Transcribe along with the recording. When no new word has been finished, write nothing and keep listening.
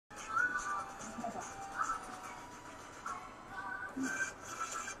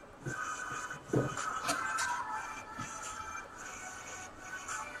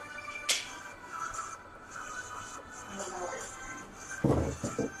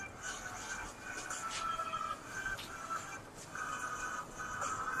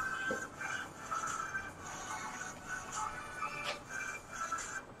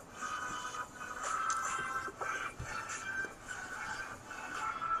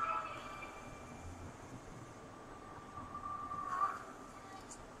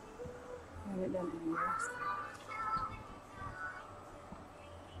it done anyways.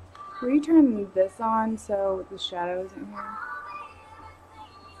 Were you trying to move this on so the shadow isn't here?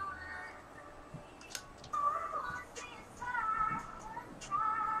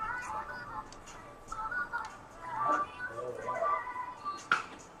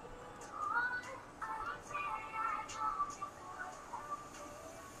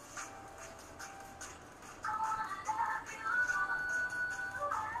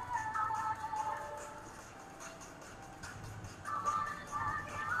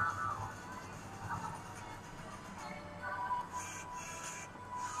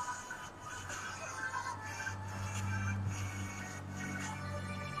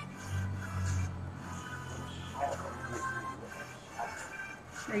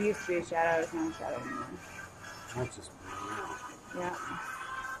 There used to be a shadow, it's not a shadow anymore. That's just yeah.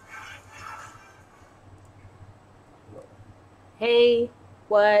 Hey,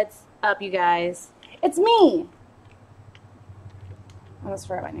 what's up, you guys? It's me! I almost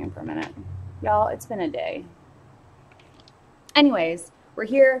forgot my name for a minute. Y'all, it's been a day. Anyways, we're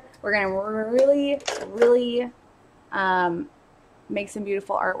here. We're gonna really make some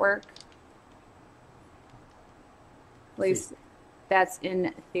beautiful artwork. At least that's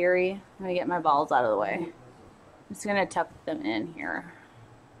in theory. I'm gonna get my balls out of the way. I'm just gonna tuck them in here.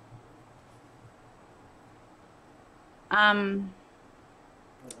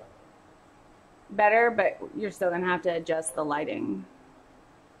 Better, but you're still gonna have to adjust the lighting.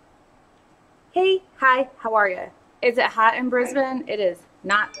 Hey, hi, how are you? Is it hot in Brisbane? It is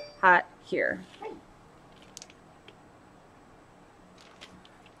not hot here.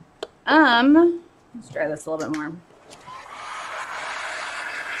 Let's try this a little bit more.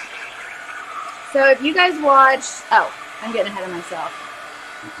 So if you guys watched, oh, I'm getting ahead of myself.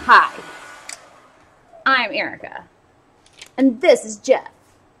 Hi, I'm Erica, and this is Jeff.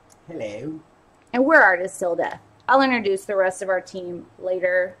 hello. And we're Artists Till Death. I'll introduce the rest of our team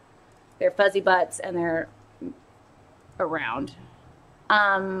later. They're fuzzy butts and they're around.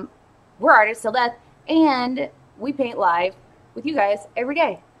 We're Artists Till Death, and we paint live with you guys every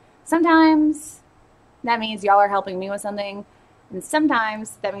day. Sometimes that means y'all are helping me with something, and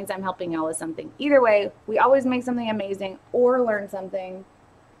sometimes that means I'm helping y'all with something. Either way, we always make something amazing or learn something,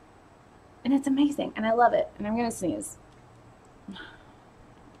 and it's amazing, and I love it. And I'm gonna sneeze,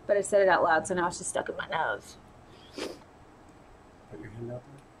 but I said it out loud, so now it's just stuck in my nose. Put your hand out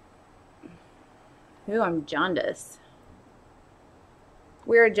there. Ooh, I'm jaundiced.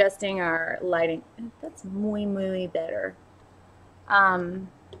 We're adjusting our lighting. That's muy better.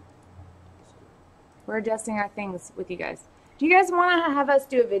 We're adjusting our things with you guys. Do you guys want to have us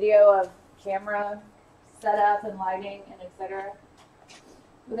do a video of camera setup and lighting and etc.?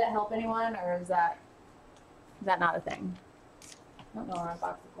 Would that help anyone, or is that not a thing? I don't know where my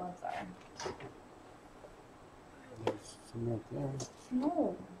box of gloves are. There's some right there.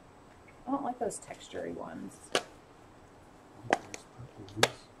 No, I don't like those textury ones. There's purple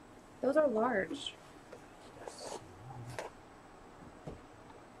ones. Those are large.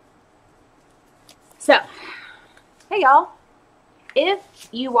 So, hey y'all. If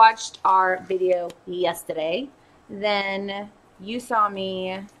you watched our video yesterday, then you saw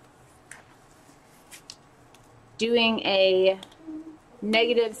me doing a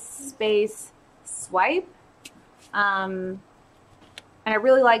negative space swipe. And I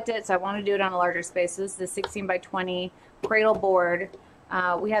really liked it, so I want to do it on a larger space. So this is a 16 by 20 cradle board.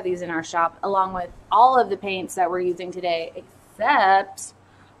 We have these in our shop, along with all of the paints that we're using today, except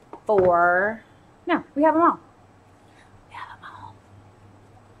for, no, we have them all. We have them all.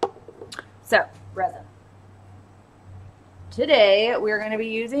 So, resin. Today, we're going to be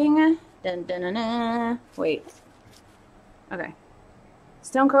using, wait, okay,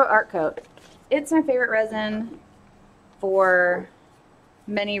 STONECOAT Art Coat. It's my favorite resin for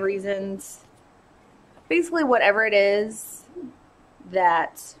many reasons. Basically, whatever it is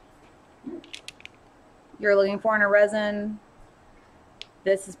that you're looking for in a resin,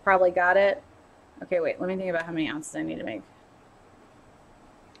 this has probably got it. Okay, wait, let me think about how many ounces I need to make.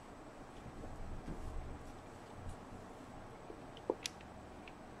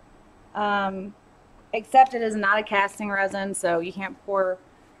 Except it is not a casting resin, so you can't pour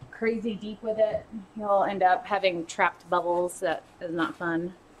crazy deep with it. You'll end up having trapped bubbles. That is not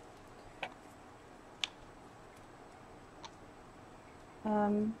fun.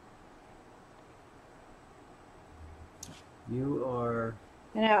 You are.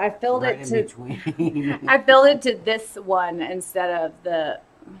 I know, I filled right it to between. I filled it to this one instead of the.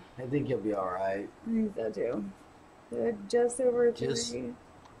 I think you'll be all right. I think so too. Just over 3.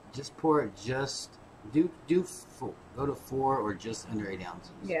 Just pour it just Do four, go to 4 or just under 8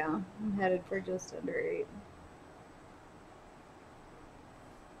 ounces. Yeah, I'm headed for just under 8.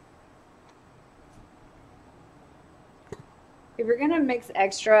 If you're gonna mix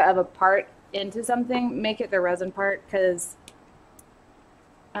extra of a part into something, make it the resin part, because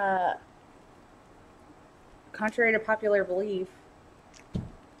contrary to popular belief,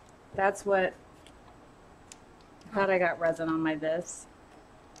 that's what I thought. I got resin on my this.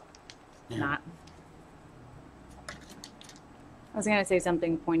 Not. I was gonna say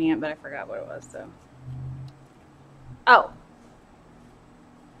something poignant, but I forgot what it was. So, oh,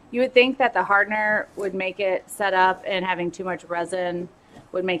 you would think that the hardener would make it set up, and having too much resin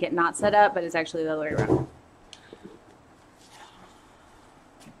would make it not set up, but it's actually the other way around.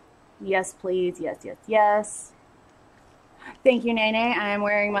 Yes, please. Yes, yes, yes. Thank you, Nene. I am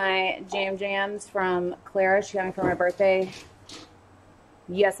wearing my Jams from Clara. She got me for my birthday.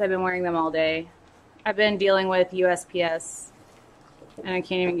 Yes, I've been wearing them all day. I've been dealing with USPS, and I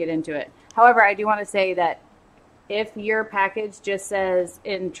can't even get into it. However, I do want to say that if your package just says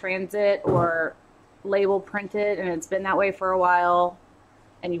in transit or label printed, and it's been that way for a while,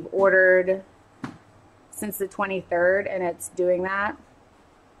 and you've ordered since the 23rd and it's doing that,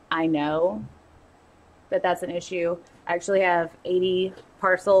 I know that that's an issue. I actually have 80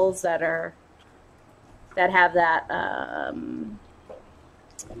 parcels that have that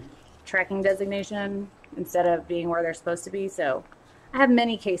tracking designation instead of being where they're supposed to be. So I have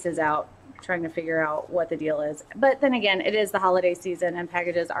many cases out trying to figure out what the deal is. But then again, it is the holiday season and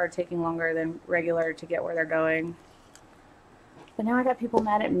packages are taking longer than regular to get where they're going. But now I got people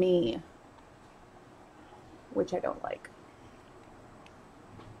mad at me, which I don't like.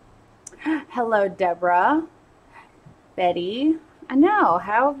 Hello, Deborah. Betty. I know.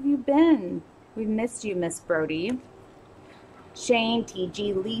 How have you been? We've missed you, Miss Brody. Shane,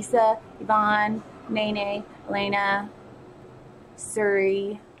 TG, Lisa, Yvonne, Nene, Elena,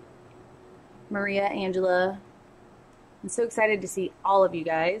 Suri, Maria, Angela. I'm so excited to see all of you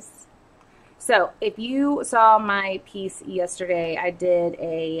guys. So if you saw my piece yesterday, I did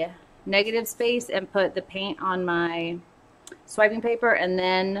a negative space and put the paint on my swiping paper and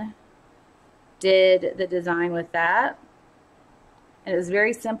then did the design with that. And it was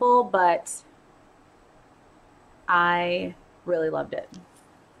very simple, but I really loved it.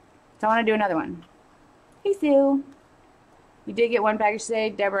 So I want to do another one. Hey, Sue. You did get one package today,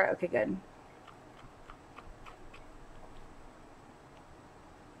 Deborah? Okay, good.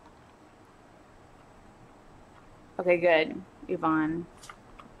 Okay, good, Yvonne.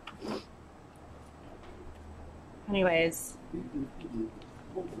 Anyways,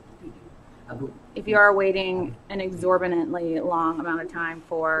 if you are waiting an exorbitantly long amount of time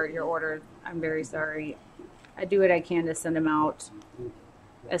for your order, I'm very sorry. I do what I can to send them out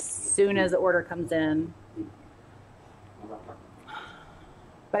as soon as the order comes in.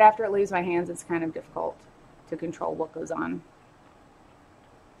 But after it leaves my hands, it's kind of difficult to control what goes on.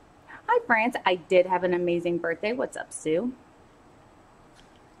 Hi, France. I did have an amazing birthday. What's up, Sue?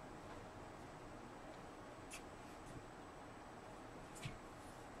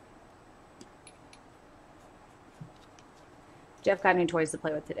 Jeff got new toys to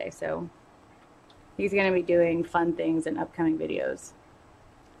play with today, so he's going to be doing fun things in upcoming videos.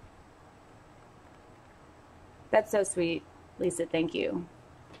 That's so sweet, Lisa. Thank you.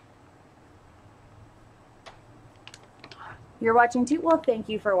 You're watching too? Well, thank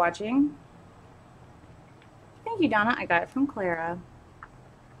you for watching. Thank you, Donna. I got it from Clara.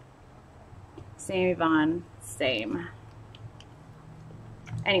 Same, Yvonne. Same.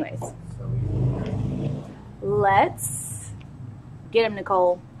 Anyways. Let's get him,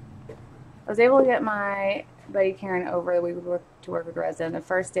 Nicole. I was able to get my buddy Karen over the week to work with Resin the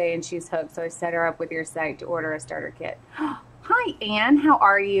first day, and she's hooked, so I set her up with your site to order a starter kit. Hi, Anne. How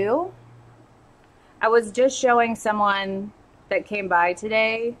are you? I was just showing someone that came by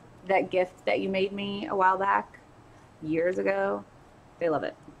today that gift that you made me a while back, years ago. They love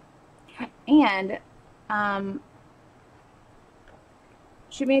it. And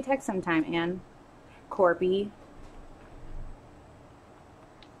shoot me a text sometime, Anne. Corpy.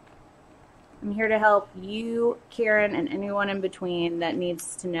 I'm here to help you, Karen, and anyone in between that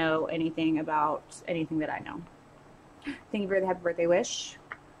needs to know anything about anything that I know. Thank you for the happy birthday wish.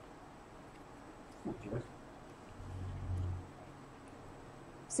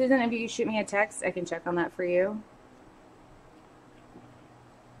 Susan, if you shoot me a text, I can check on that for you.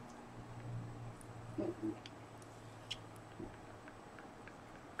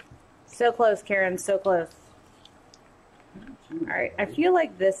 So close, Karen, so close. All right, I feel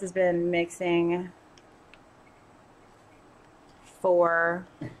like this has been mixing for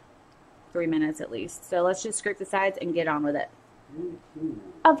 3 minutes at least. So let's just scrape the sides and get on with it.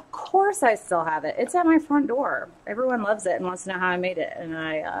 Of course I still have it. It's at my front door. Everyone loves it and wants to know how I made it. And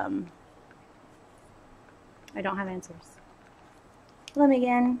I don't have answers. Let me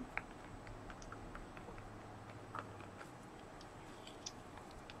again.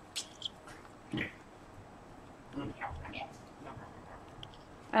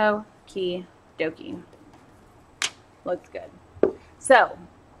 Okie dokie. Looks good. So,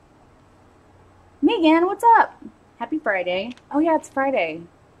 Megan, what's up? Happy Friday. Oh yeah, it's Friday.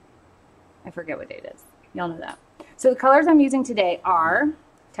 I forget what day it is. Y'all know that. So the colors I'm using today are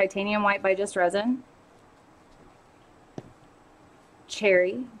Titanium White by Just Resin,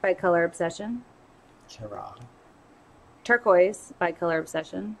 Cherry by Color Obsession, Turquoise by Color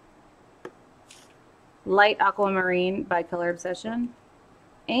Obsession, Light Aquamarine by Color Obsession,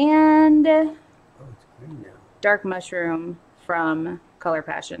 and Oh, it's green now. Dark Mushroom from Color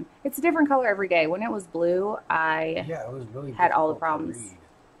Passion. It's a different color every day. When it was blue, I Yeah, it was really had all the difficult to problems. read.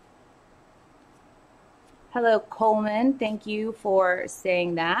 Hello, Coleman. Thank you for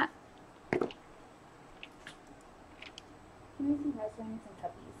saying that.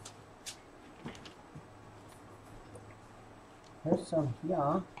 There's some,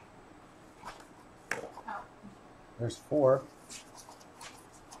 yeah. There's 4.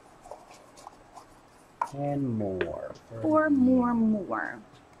 And more. 4 more.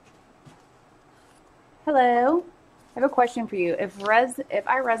 Hello. I have a question for you. If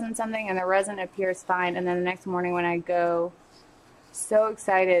I resin something and the resin appears fine, and then the next morning when I go, so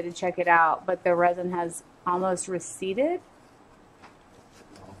excited to check it out, but the resin has almost receded,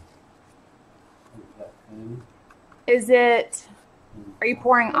 are you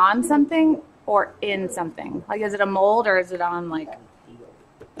pouring on something or in something? Like, is it a mold or is it on like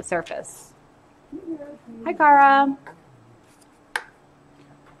a surface? Hi, Cara.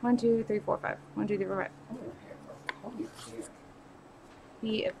 1, 2, 3, 4, 5. 1, 2, 3, 4, 5.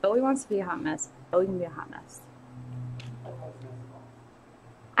 If Bowie wants to be a hot mess, Bowie can be a hot mess.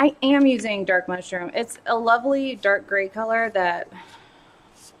 I am using Dark Mushroom. It's a lovely dark gray color that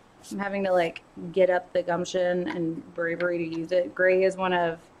I'm having to like get up the gumption and bravery to use it. Gray is one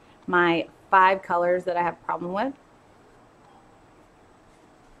of my 5 colors that I have a problem with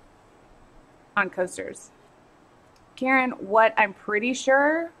on coasters. Karen, what I'm pretty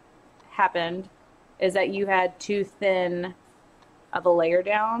sure happened is that you had too thin of a layer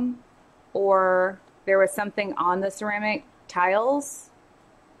down, or there was something on the ceramic tiles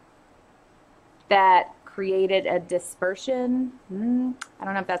that created a dispersion. I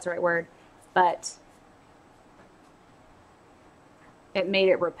don't know if that's the right word, but it made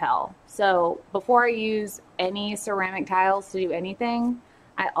it repel. So before I use any ceramic tiles to do anything,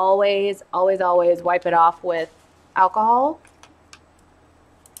 I always wipe it off with alcohol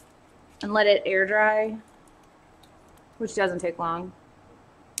and let it air dry, which doesn't take long,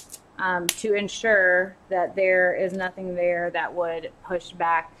 to ensure that there is nothing there that would push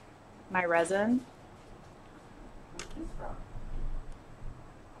back my resin.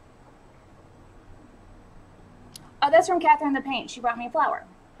 Oh, that's from Catherine the Paint. She brought me a flower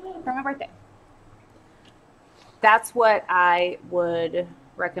for my birthday. That's what I would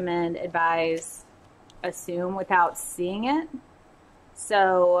recommend, advise, assume without seeing it.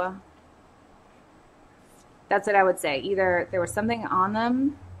 So that's what I would say. Either there was something on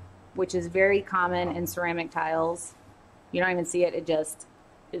them, which is very common in ceramic tiles. You don't even see it. It just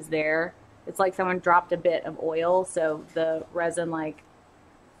is there. It's like someone dropped a bit of oil, so the resin like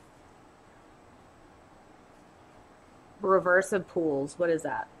reverse of pools. What is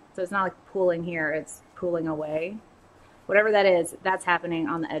that? So it's not like pooling here, it's pooling away. Whatever that is, that's happening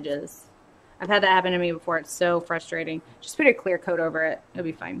on the edges. I've had that happen to me before. It's so frustrating. Just put a clear coat over it. It'll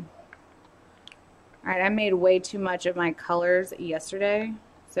be fine. All right, I made way too much of my colors yesterday,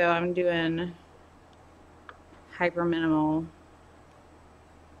 so I'm doing hyper minimal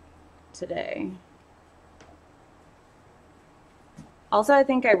today. Also, I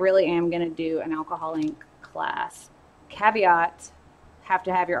think I really am going to do an alcohol ink class. Caveat, have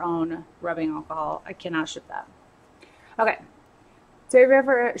to have your own rubbing alcohol. I cannot ship that. Okay. So if you have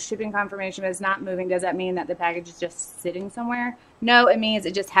a shipping confirmation but it's not moving, does that mean that the package is just sitting somewhere? No, it means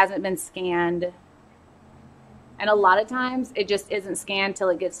it just hasn't been scanned. And a lot of times it just isn't scanned till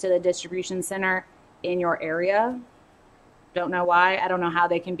it gets to the distribution center in your area. Don't know why. I don't know how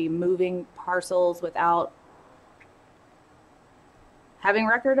they can be moving parcels without having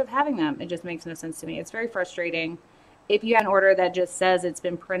record of having them. It just makes no sense to me. It's very frustrating. If you have an order that just says it's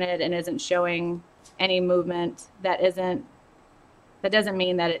been printed and isn't showing any movement, that doesn't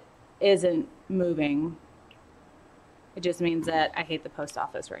mean that it isn't moving. It just means that I hate the post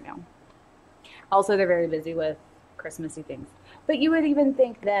office right now. Also, they're very busy with Christmassy things. But you would even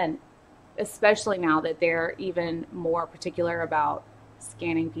think then, especially now that they're even more particular about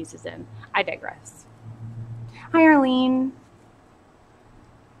scanning pieces in. I digress. Hi, Arlene.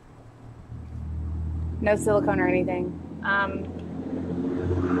 No silicone or anything. I'm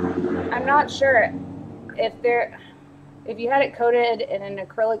not sure if you had it coated in an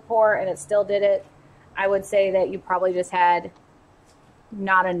acrylic pour and it still did it, I would say that you probably just had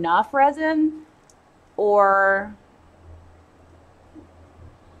not enough resin, or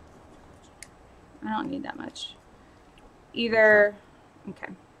I don't need that much. Either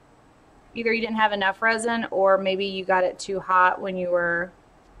you didn't have enough resin, or maybe you got it too hot when you were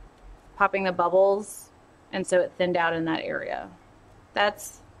popping the bubbles, and so it thinned out in that area.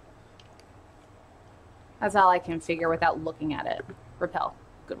 That's all I can figure without looking at it. Repel,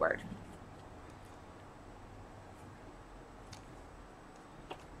 good word.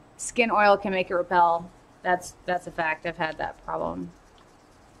 Skin oil can make it repel. That's a fact. I've had that problem.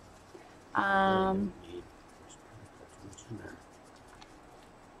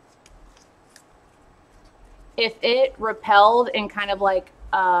 If it repelled in kind of like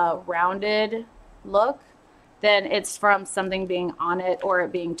a rounded look, then it's from something being on it or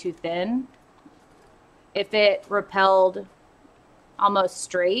it being too thin. If it repelled almost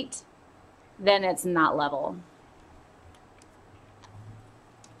straight, then it's not level.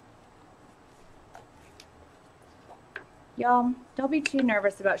 Y'all, don't be too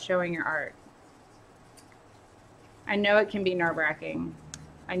nervous about showing your art. I know it can be nerve-wracking.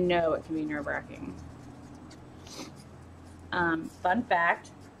 I know it can be nerve-wracking. Fun fact,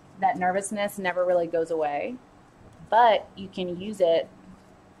 that nervousness never really goes away, but you can use it.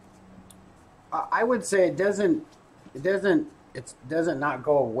 I would say it doesn't not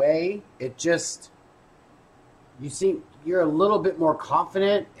go away. It just, you're a little bit more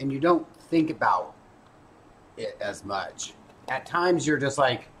confident and you don't think about it as much. At times you're just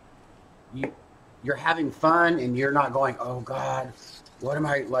like, you're having fun and you're not going, oh God, what am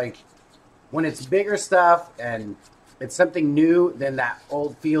I like? When it's bigger stuff and it's something new, then that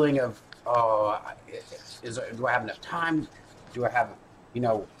old feeling of, oh, do I have enough time? Do I have,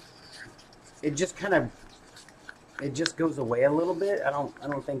 it just goes away a little bit. I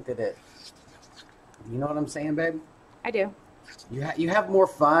don't think that it, you know what I'm saying, babe? I do. You have more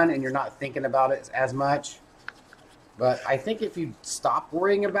fun and you're not thinking about it as much. But I think if you stop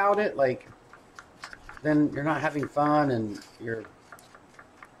worrying about it, like, then you're not having fun and you're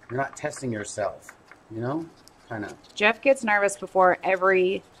not testing yourself, kind of. Jeff gets nervous before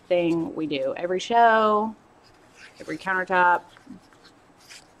everything we do, every show, every countertop,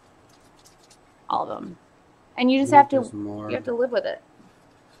 all of them. And you just have to live with it.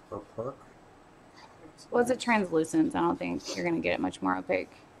 For perk. Was it translucent? I don't think you're going to get it much more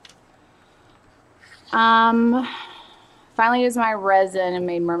opaque. Finally used my resin and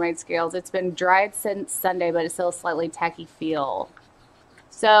made mermaid scales. It's been dried since Sunday, but it's still a slightly tacky feel.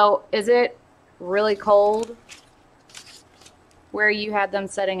 So is it really cold where you had them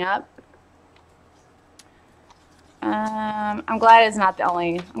setting up? I'm glad it's not the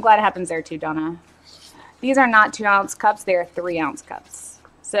only. I'm glad it happens there too, Donna. These are not 2-ounce cups. They are 3-ounce cups.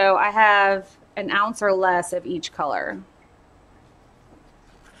 So I have an ounce or less of each color.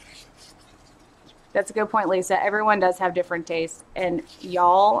 That's a good point, Lisa. Everyone does have different tastes. And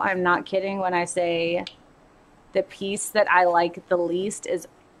y'all, I'm not kidding when I say the piece that I like the least is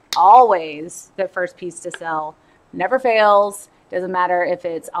always the first piece to sell. Never fails. Doesn't matter if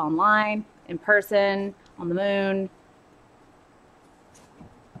it's online, in person, on the moon,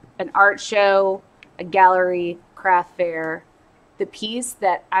 an art show, a gallery, craft fair. The piece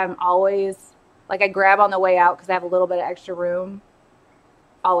that I'm always, like I grab on the way out because I have a little bit of extra room,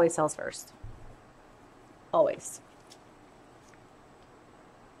 always sells first. Always.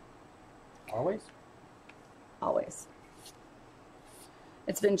 Always? Always.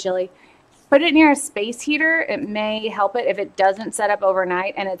 It's been chilly. Put it near a space heater. It may help it if it doesn't set up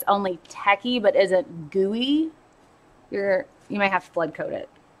overnight and it's only tacky but isn't gooey. You may have to flood coat it,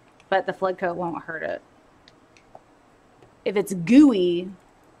 but the flood coat won't hurt it. If it's gooey,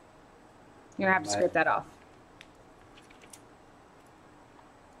 you're gonna have to scrape that off.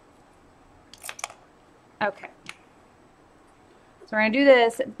 Okay. So we're gonna do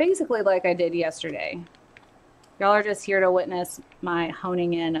this basically like I did yesterday. Y'all are just here to witness my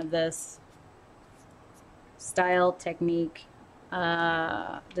honing in of this style, technique,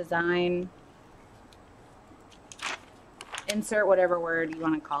 design. Insert whatever word you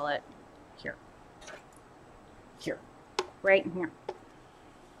want to call it. Here. Here. Right here.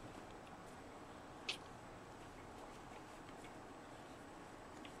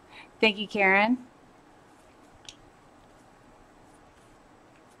 Thank you, Karen.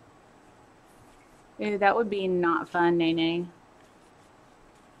 Ooh, that would be not fun, Nene.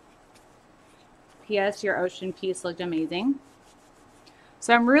 P.S. Your ocean piece looked amazing.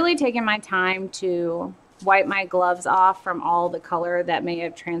 So I'm really taking my time to wipe my gloves off from all the color that may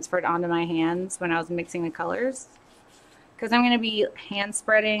have transferred onto my hands when I was mixing the colors. Because I'm going to be hand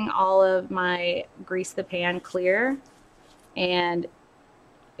spreading all of my Grease the Pan clear. And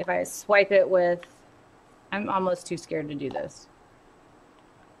if I swipe it with, I'm almost too scared to do this.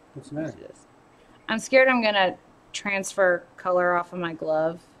 What's the matter? I'm scared I'm going to transfer color off of my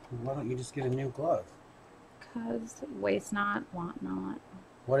glove. Why don't you just get a new glove? Because waste not, want not.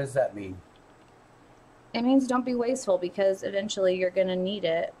 What does that mean? It means don't be wasteful, because eventually you're going to need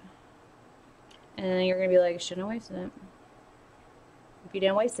it. And then you're going to be like, shouldn't have wasted it. If you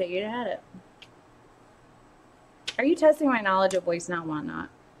didn't waste it, you didn't have it. Are you testing my knowledge of waste not, want not?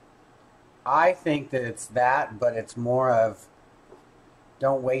 I think that it's that, but it's more of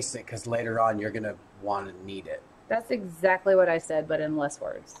don't waste it because later on you're going to want to need it. That's exactly what I said, but in less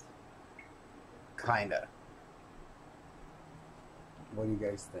words. Kinda. What do you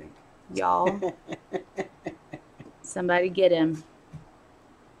guys think? Y'all. Somebody get him.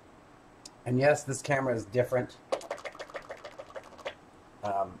 And yes, this camera is different.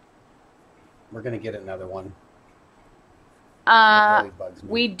 We're going to get another one. That really bugs me.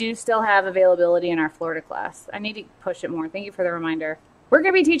 We do still have availability in our Florida class. I need to push it more. Thank you for the reminder. We're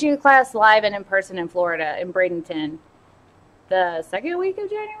going to be teaching a class live and in person in Florida, in Bradenton, the second week of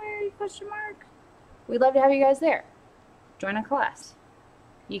January, question mark. We'd love to have you guys there. Join a class.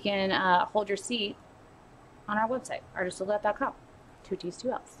 You can hold your seat on our website, artistoflove.com. 2 T's,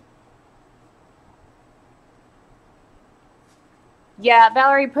 2 L's. Yeah,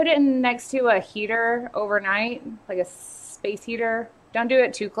 Valerie, put it in next to a heater overnight, like a space heater. Don't do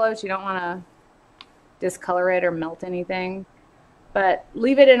it too close. You don't want to discolor it or melt anything. But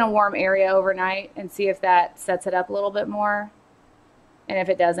leave it in a warm area overnight and see if that sets it up a little bit more. And if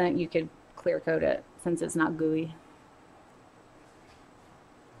it doesn't, you could clear coat it since it's not gooey.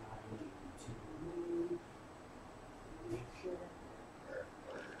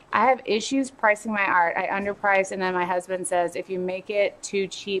 I have issues pricing my art. I underprice, and then my husband says, if you make it too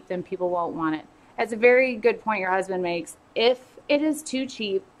cheap, then people won't want it. That's a very good point your husband makes. If it is too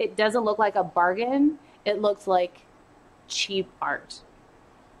cheap, it doesn't look like a bargain. It looks like cheap art.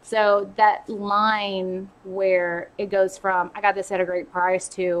 So that line where it goes from, I got this at a great price,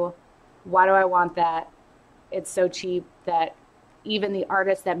 to, why do I want that? It's so cheap that even the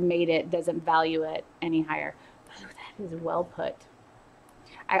artist that made it doesn't value it any higher. Oh, that is well put.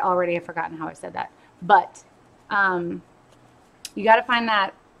 I already have forgotten how I said that. But you got to find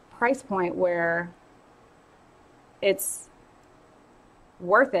that price point where it's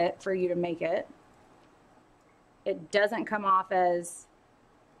worth it for you to make it. It doesn't come off as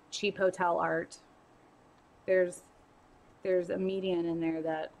cheap hotel art. There's a median in there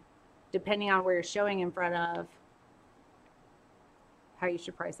that, depending on where you're showing in front of, how you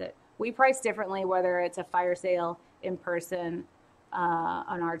should price it. We price differently, whether it's a fire sale, in person,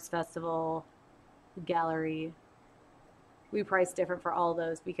 an arts festival, gallery. We price different for all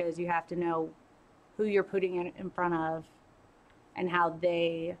those because you have to know who you're putting it in front of and how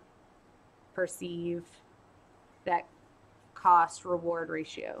they perceive that cost-reward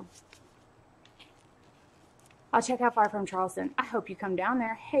ratio. I'll check out Far From Charleston. I hope you come down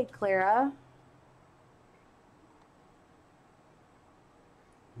there. Hey, Clara.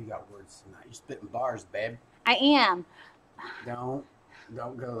 You got words tonight. You're spitting bars, babe. I am. Don't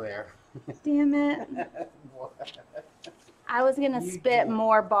go there. Damn it. I was going to spit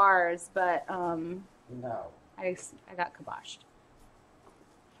more bars, but no. I got kiboshed.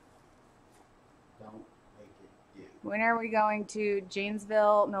 Don't make it you. When are we going to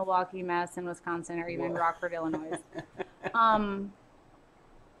Janesville, Milwaukee, Madison, Wisconsin, or even Rockford, Illinois? I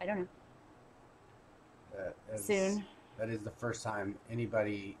don't know. Soon. That is the first time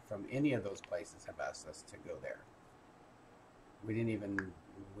anybody from any of those places have asked us to go there. We didn't even,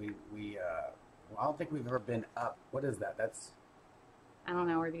 I don't think we've ever been up. What is that? That's, I don't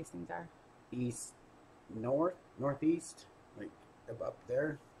know where these things are. Northeast, like up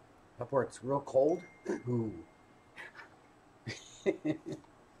there, up where it's real cold. Ooh.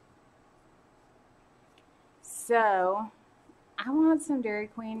 So, I want some Dairy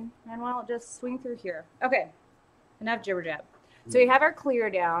Queen, and we'll just swing through here. Okay, enough jibber jab. So we have our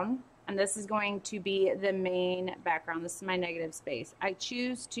clear down, and this is going to be the main background. This is my negative space. I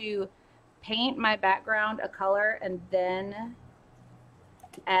choose to paint my background a color and then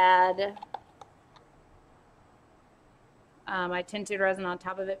add I tinted resin on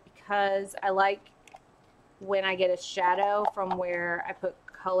top of it because I like when I get a shadow from where I put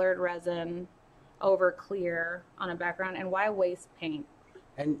colored resin over clear on a background. And why waste paint?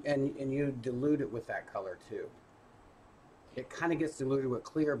 And you dilute it with that color too. It kind of gets diluted with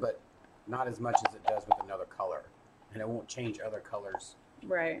clear, but not as much as it does with another color. And it won't change other colors.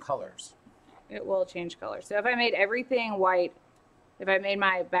 Right. Colors. It will change color. So if I made everything white, if I made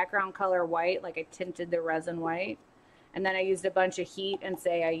my background color white, like I tinted the resin white, and then I used a bunch of heat and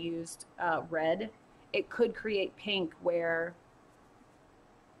say I used red, it could create pink where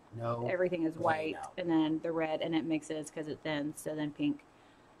everything is white and then the red, and it mixes because it thins, so then pink.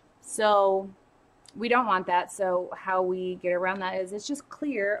 So we don't want that. So how we get around that is it's just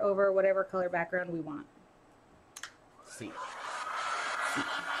clear over whatever color background we want. See.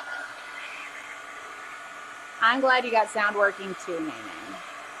 I'm glad you got sound working too, Nene.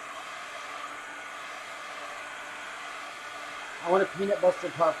 I want a peanut butter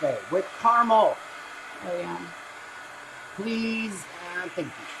parfait with caramel. Oh, yeah. Please and thank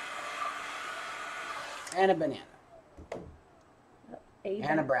you. And a banana.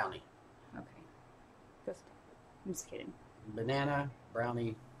 And a brownie. Okay. I'm just kidding. Banana,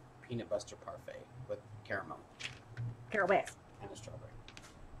 brownie, peanut butter parfait with caramel. Caramel. And a strawberry.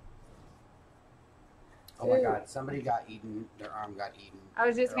 Oh my God, somebody got eaten. Their arm got eaten. I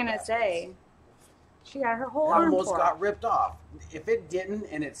was just going to say, she got her whole arm almost got ripped off. If it didn't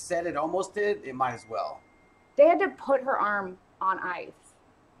and it said it almost did, it might as well. They had to put her arm on ice.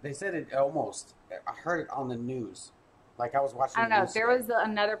 They said it almost. I heard it on the news. Like I was watching I don't know. news There today. was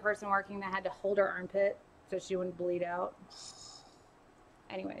another person working that had to hold her armpit so she wouldn't bleed out.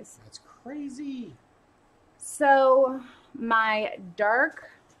 Anyways. That's crazy. So my dark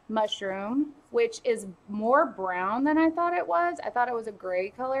mushroom, which is more brown than I thought it was. I thought it was a gray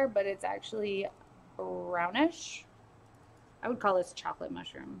color, but it's actually brownish. I would call this chocolate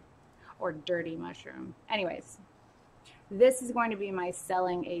mushroom or dirty mushroom. Anyways, this is going to be my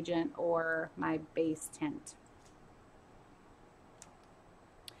selling agent or my base tint.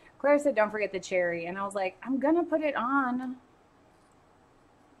 Claire said, don't forget the cherry. And I was like, I'm going to put it on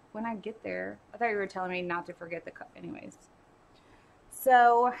when I get there. I thought you were telling me not to forget the cup. Anyways.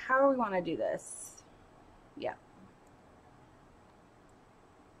 So how do we want to do this? Yeah.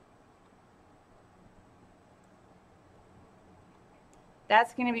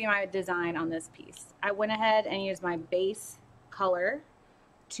 That's going to be my design on this piece. I went ahead and used my base color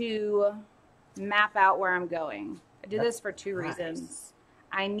to map out where I'm going. I did this for two reasons.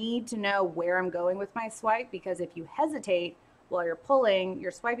 I need to know where I'm going with my swipe, because if you hesitate while you're pulling your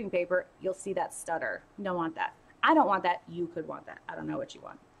swiping paper, you'll see that stutter. You don't want that. I don't want that. You could want that. I don't know what you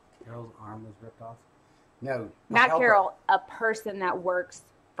want. Carol's arm was ripped off? No. Not Carol, a person that works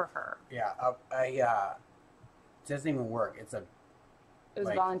for her. Yeah, it doesn't even work. It was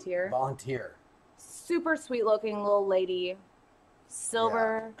like, volunteer. Volunteer. Super sweet looking little lady,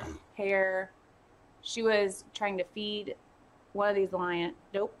 silver hair. She was trying to feed one of these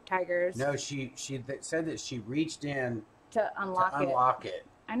tigers. No, she said that she reached in to unlock it.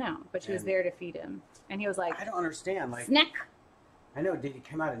 I know, but she was there to feed him, and he was like, I don't understand. Like, snack. I know. Did he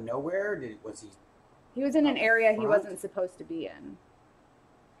come out of nowhere? Was he? He was in an area he wasn't supposed to be in,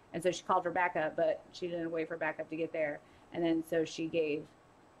 and so she called for backup, but she didn't wait for backup to get there, and then so she gave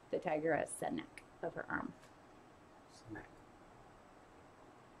the tiger a snack of her arm. Snack.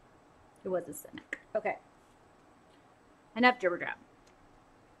 It was a snack. Okay. Enough jibber jab.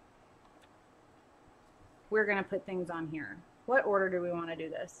 We're going to put things on here. What order do we want to do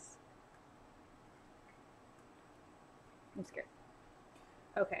this? I'm scared.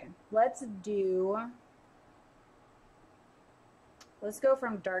 Okay, let's go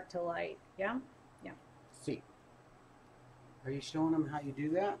from dark to light. Yeah? Yeah. See. Are you showing them how you do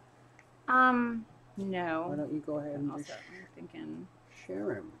that? No. Why don't you go ahead and also, I'm thinking,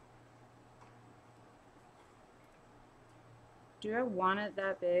 share him? do I want it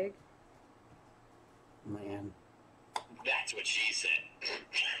that big? Man. That's what she said.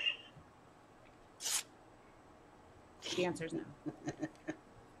 The answer is no.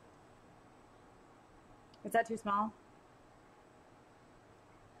 Is that too small?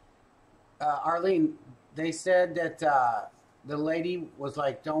 Arlene, they said that the lady was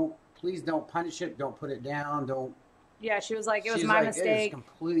like, please don't punish it. Don't put it down. Don't. Yeah, she was like, it was She's my like, mistake. It is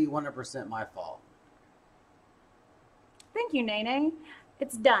completely 100% my fault. Thank you, Nene.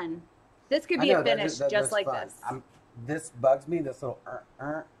 It's done. This could be a finish just like fun. this. This bugs me, this little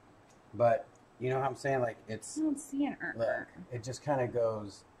but you know what I'm saying? Like, it's... I don't see an look, it just kind of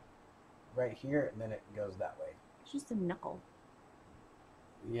goes right here, and then it goes that way. It's just a knuckle.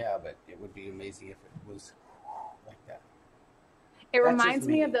 Yeah, but it would be amazing if it was like that. It That's reminds just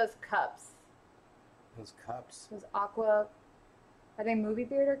me me. of those cups. Those cups. Those aqua, are they movie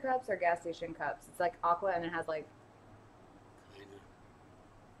theater cups or gas station cups? It's like aqua and it has like, Kinda.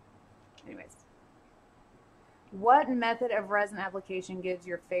 anyways. What method of resin application gives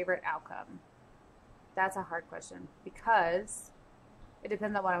your favorite outcome? That's a hard question because it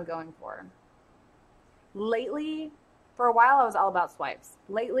depends on what I'm going for. Lately, for a while, I was all about swipes.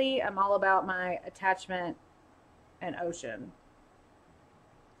 Lately, I'm all about my attachment and ocean.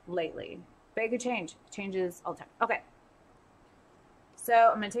 Lately. But it could change. It changes all the time. Okay. So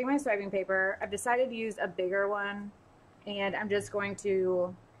I'm going to take my swiping paper. I've decided to use a bigger one, and I'm just going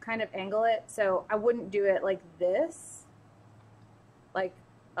to kind of angle it. So I wouldn't do it like this, like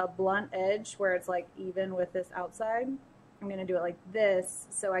a blunt edge where it's like even with this outside. I'm going to do it like this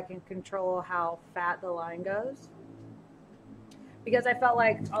so I can control how fat the line goes. Because I felt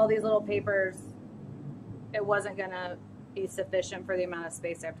like all these little papers, it wasn't going to be sufficient for the amount of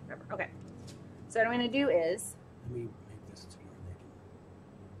space I have to cover. Okay. So what I'm going to do is, Let me make this to where they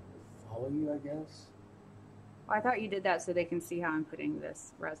can follow you, I guess. well, I thought you did that so they can see how I'm putting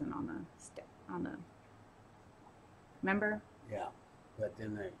this resin on the stick, on the, remember? Yeah. But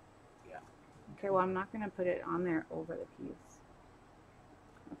then they, yeah. Okay, well, I'm not going to put it on there over the piece.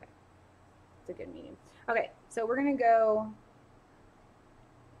 Okay. It's a good medium. Okay, so we're going to go,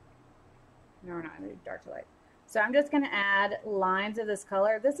 no, we're not going to do dark to light. So I'm just going to add lines of this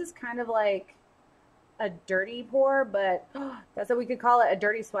color. This is kind of like a dirty pour, but that's what we could call it, a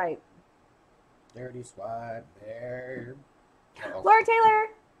dirty swipe. Dirty swipe there. Uh-oh. Laura Taylor,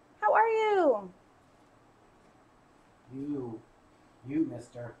 how are you? You,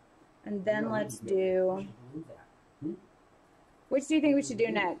 mister. And then You don't let's need to be- you do, should believe that. Hmm? which do you think we should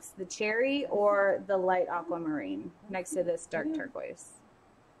do next? The cherry or the light aquamarine next to this dark turquoise?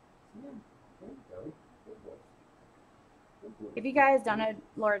 Yeah, there you go. Good boy. Good boy. If you guys don't know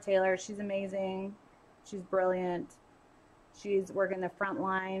Laura Taylor, she's amazing. She's brilliant. She's working the front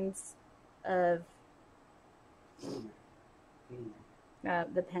lines of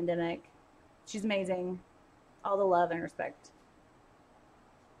the pandemic. She's amazing. All the love and respect.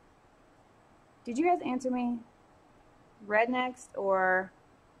 Did you guys answer me? Red next or,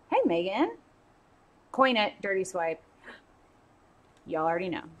 hey Megan, coin it, dirty swipe. Y'all already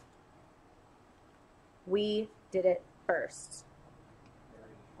know. We did it first.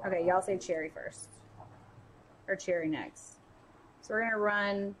 Okay, y'all say cherry first. Or cherry next. So we're going to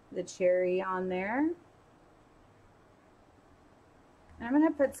run the cherry on there. And I'm going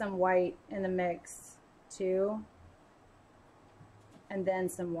to put some white in the mix too. And then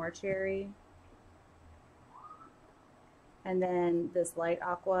some more cherry. And then this light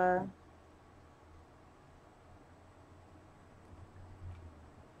aqua.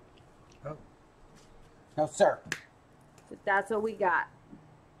 Oh. No, sir. So that's what we got.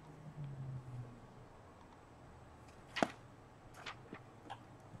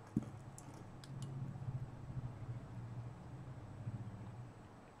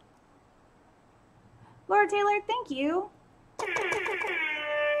 Laura Taylor, thank you.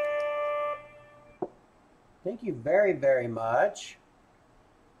 Thank you very, very much.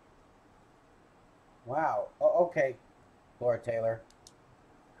 Wow. Oh, okay, Laura Taylor.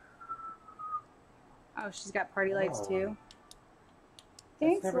 Oh, she's got party lights Oh. too. I've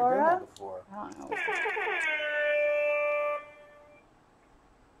Thanks, never Laura. done that before. I don't know.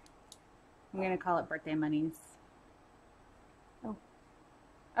 I'm going to call it birthday monies. Oh.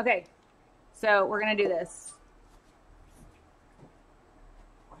 Okay. So we're going to do this.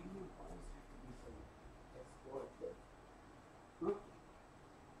 Why do you always have to be so exploitative?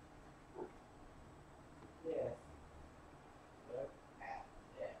 Huh? Yes. Look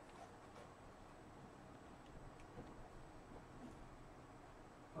at this.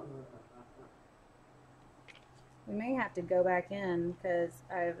 We may have to go back in because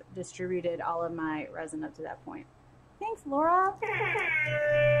I've distributed all of my resin up to that point. Thanks, Laura.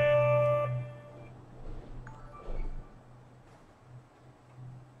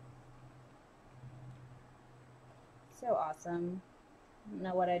 So awesome. I don't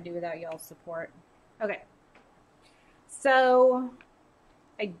know what I'd do without y'all's support. Okay. So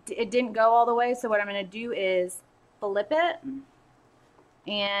it didn't go all the way. So what I'm going to do is flip it.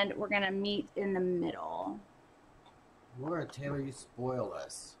 And we're going to meet in the middle. Laura Taylor, you spoil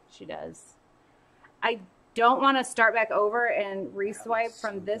us. She does. I don't want to start back over and re-swipe so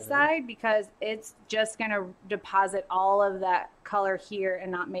from this good. side because it's just going to deposit all of that color here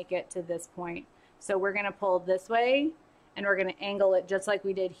and not make it to this point. So we're going to pull this way and we're going to angle it just like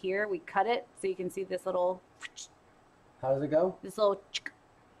we did here. We cut it so you can see this little, How does it go?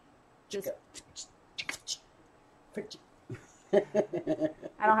 just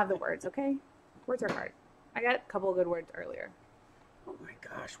I don't have the words, okay? Words are hard. I got a couple of good words earlier. Oh my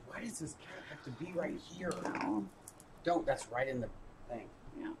gosh, why does this cat have to be right here? No. Don't, that's right in the thing.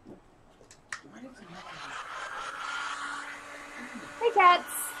 Yeah. Why does it have Hey,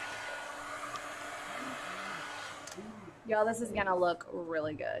 cats. Y'all, this is gonna look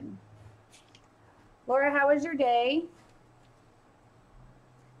really good. Laura, how was your day?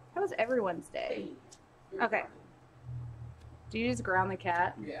 How was everyone's day? Okay. Do you just ground the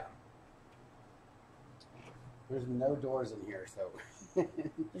cat? Yeah. There's no doors in here, so.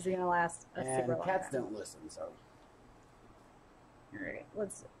 Is it gonna last a super And long cats time? don't listen, so. Alright,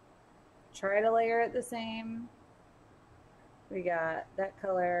 let's try to layer it the same. We got that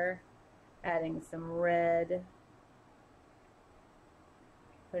color, adding some red,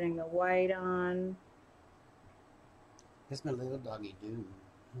 putting the white on, That's my little doggy do.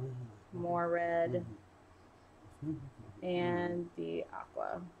 more red, and the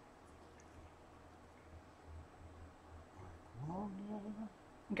aqua.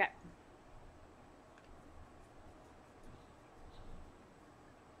 Okay.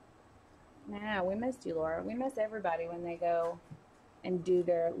 Nah, we missed you, Laura. We miss everybody when they go and do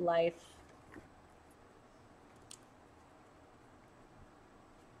their life.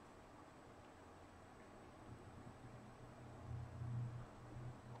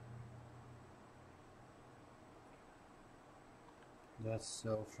 That's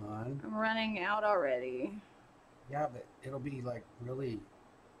so fun. I'm running out already. Yeah, but it'll be like really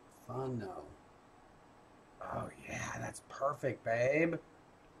fun though. Oh yeah, that's perfect, babe.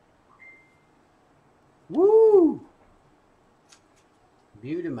 Woo!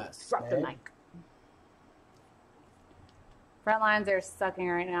 Beautimus. Drop the babe. mic. Front lines are sucking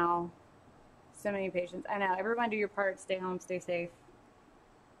right now. So many patients. I know. Everyone do your part. Stay home. Stay safe.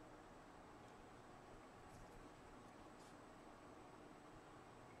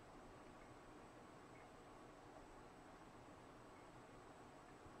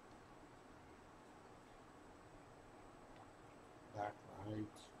 Back right.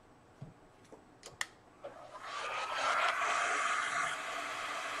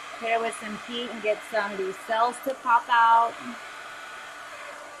 Hit it with some heat and get some of these cells to pop out.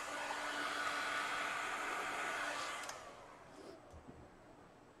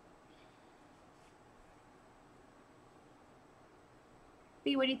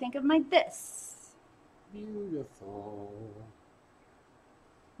 B, what do you think of my this? Beautiful.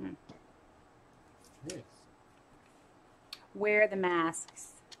 Yes. Wear the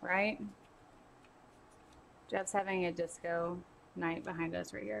masks, right? Jeff's having a disco night behind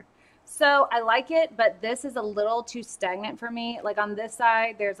us right here. So I like it, but this is a little too stagnant for me. Like on this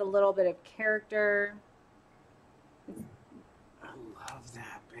side, there's a little bit of character. I love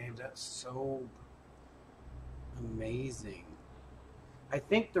that, babe. That's so amazing. I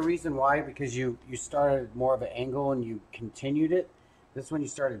think the reason why, because you started more of an angle and you continued it. This one you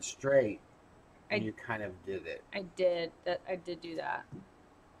started straight and you kind of did it. I did do that.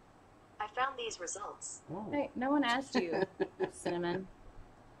 I found these results. Oh. Hey, no one asked you, Cinnamon.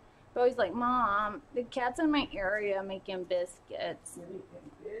 But he's like, Mom, the cat's in my area making biscuits.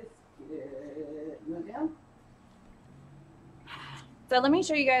 So let me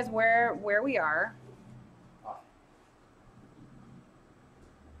show you guys where we are. Oh,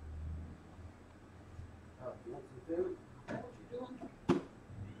 you want some food? Is that what you're doing?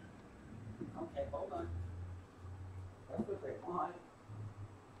 Okay, hold on. That's what they want.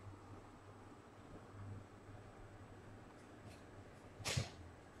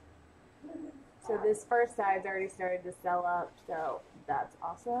 So this first side's already started to sell up, so that's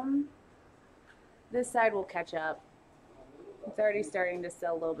awesome. This side will catch up. It's already starting to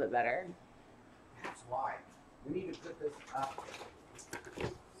sell a little bit better. That's why. We need to put this up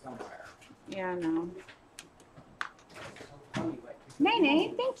somewhere. Yeah, I know. It's so funny, like,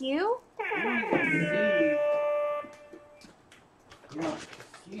 Nene, thank you. you don't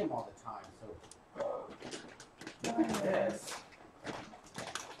see them all the time, so look at this.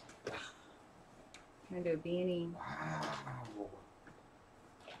 I'm gonna do a beanie. Wow.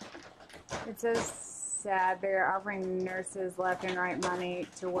 It's so sad. They're offering nurses left and right money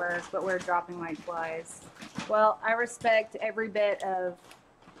to work, but we're dropping like flies. Well, I respect every bit of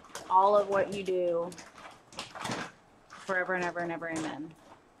all of what you do forever and ever and ever, amen.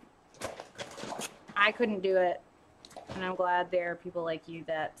 I couldn't do it, and I'm glad there are people like you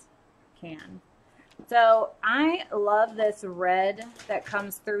that can. So I love this red that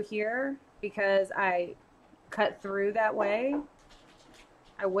comes through here because I cut through that way.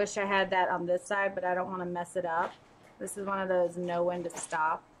 I wish I had that on this side, but I don't want to mess it up. This is one of those know when to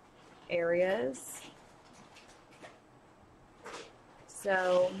stop areas.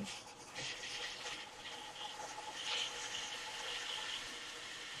 So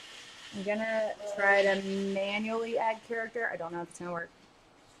I'm gonna try to manually add character. I don't know if it's gonna work.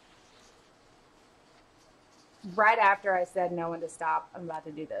 Right after I said no one to stop, I'm about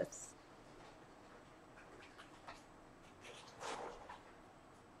to do this.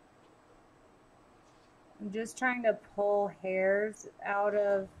 I'm just trying to pull hairs out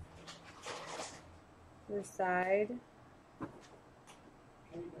of the side.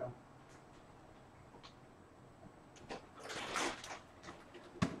 There you go.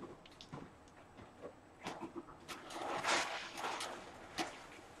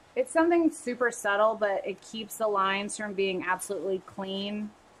 It's something super subtle, but it keeps the lines from being absolutely clean,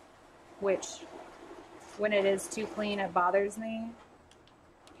 which when it is too clean, it bothers me.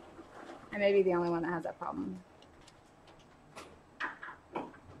 I may be the only one that has that problem.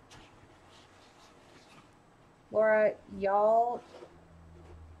 Laura, y'all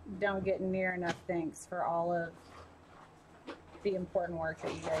don't get near enough thanks for all of the important work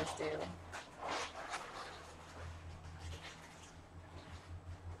that you guys do.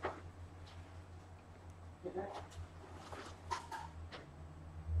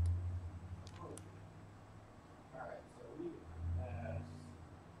 Alright, so we have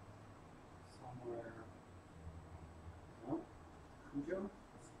somewhere. No? Cujo?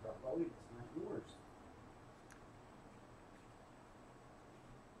 It's probably it's not yours.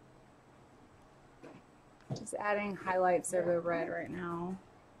 Just adding highlights of the red right now.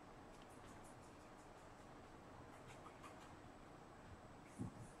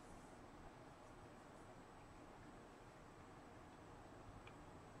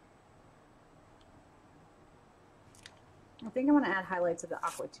 I think I'm going to add highlights of the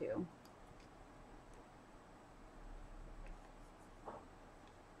aqua too.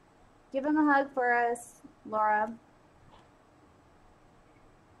 Give him a hug for us, Laura.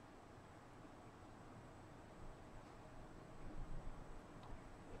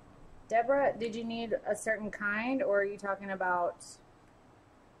 Deborah, did you need a certain kind, or are you talking about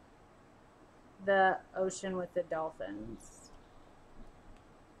the ocean with the dolphins?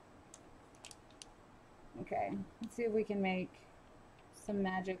 Okay, let's see if we can make some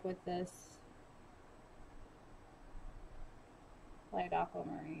magic with this light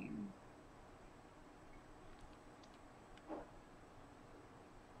aquamarine.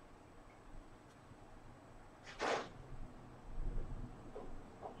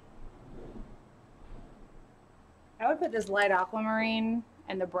 I would put this light aquamarine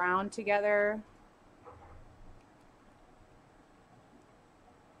and the brown together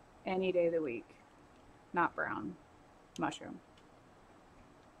any day of the week. Not brown, mushroom.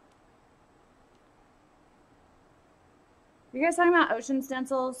 You guys talking about ocean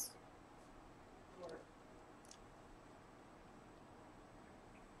stencils?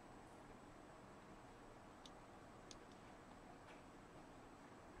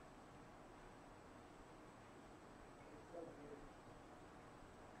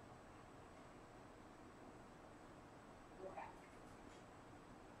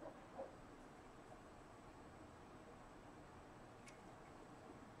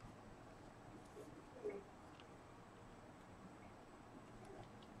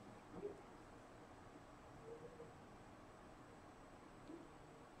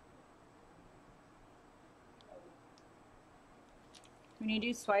 When you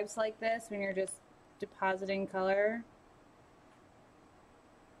do swipes like this, when you're just depositing color,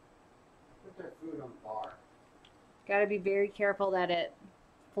 Put their food on the bar. gotta be very careful that it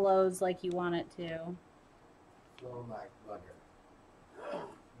flows like you want it to. Flow like butter. Oh.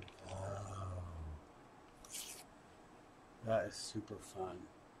 That is super fun.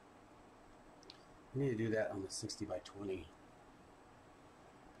 We need to do that on the 60 by 20. You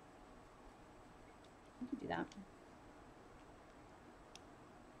can do that.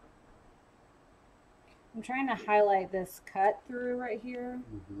 I'm trying to highlight this cut through right here.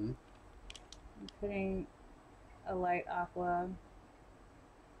 Mm-hmm. I'm putting a light aqua.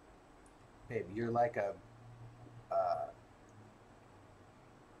 Babe, you're like a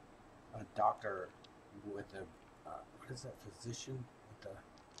doctor with a what is that? Physician with the.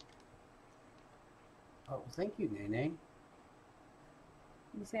 Oh, thank you, Nene.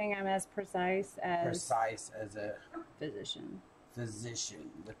 You saying I'm as precise as a physician? Physician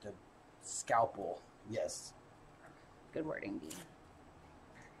with the scalpel. Yes. Good wording, Dee.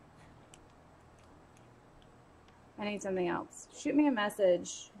 I need something else. Shoot me a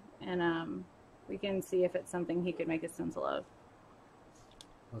message, and we can see if it's something he could make a stencil of.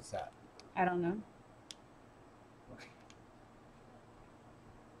 What's that? I don't know.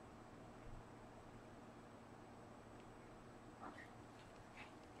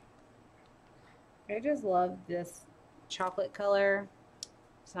 I just love this chocolate color.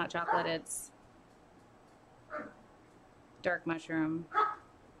 It's not chocolate, it's dark mushroom.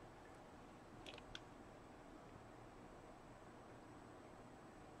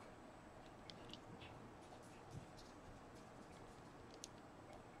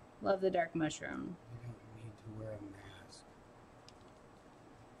 Love the dark mushroom. You don't need to wear a mask.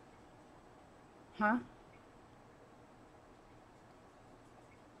 Huh?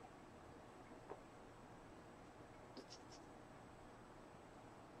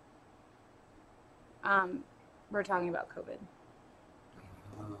 We're talking about COVID.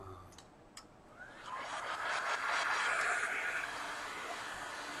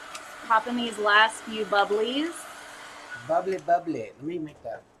 Popping these last few bubblies. Bubbly, bubbly. Let me make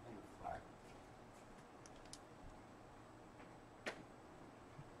that.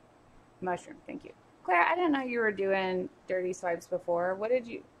 Mushroom, thank you. Claire, I didn't know you were doing dirty swipes before. What did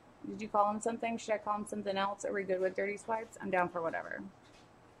you call them something? Should I call them something else? Are we good with dirty swipes? I'm down for whatever.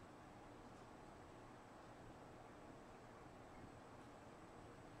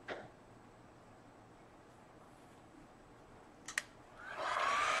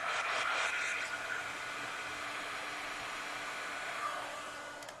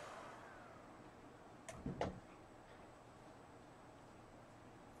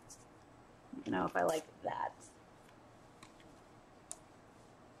 I don't know if I like that.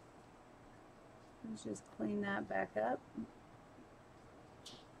 Let's just clean that back up.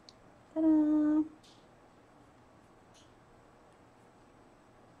 Ta-da!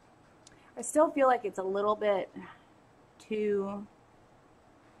 I still feel like it's a little bit too,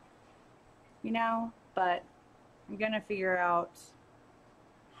 but I'm gonna figure out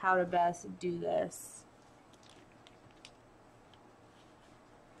how to best do this.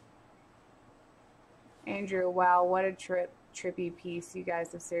 Andrew, wow, what a trippy piece. You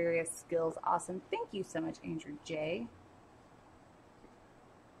guys have serious skills. Awesome. Thank you so much, Andrew J.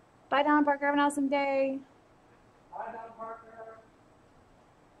 Bye, Don Parker. Have an awesome day. Bye, Don Parker.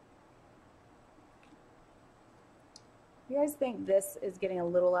 You guys think this is getting a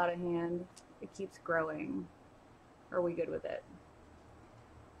little out of hand? It keeps growing. Are we good with it?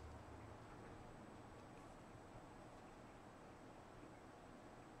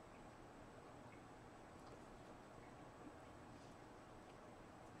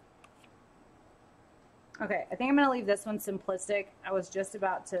 Okay, I think I'm gonna leave this one simplistic. I was just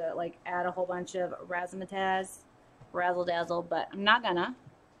about to like add a whole bunch of razzmatazz, razzle dazzle, but I'm not gonna.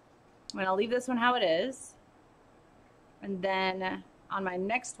 I'm gonna leave this one how it is. And then on my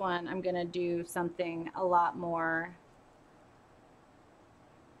next one, I'm gonna do something a lot more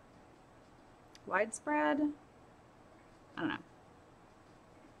widespread. I don't know.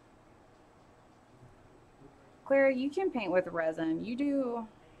 Claire, you can paint with resin. You do.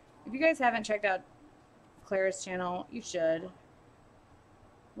 If you guys haven't checked out Claire's channel, you should.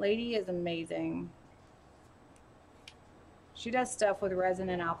 Lady is amazing. She does stuff with resin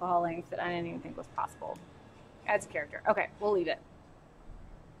and alcohol inks that I didn't even think was possible. Adds character. Okay, we'll leave it.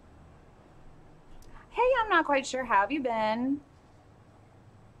 Hey, I'm not quite sure. How have you been?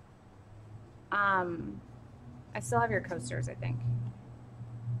 I still have your coasters, I think.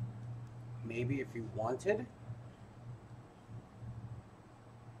 Maybe if you wanted.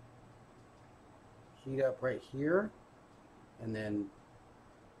 Heat up right here, and then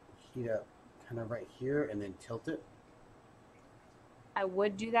heat up kind of right here, and then tilt it. I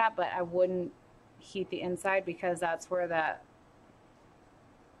would do that, but I wouldn't heat the inside because that's where that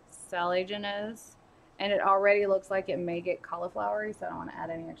cell agent is. And it already looks like it may get cauliflowery, so I don't want to add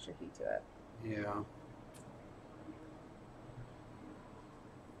any extra heat to it. Yeah.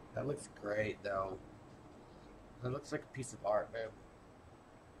 That looks great, though. That looks like a piece of art, babe.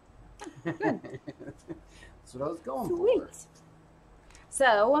 That's what I was going for.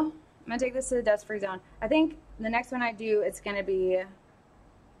 So I'm gonna take this to the dust free zone. I think the next one I do, it's gonna be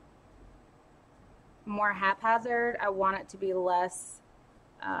more haphazard. I want it to be less,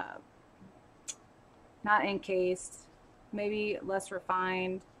 not encased, maybe less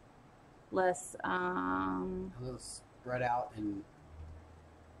refined, less. A little spread out and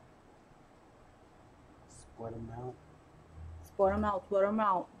spread them out. Spread them out. Spread them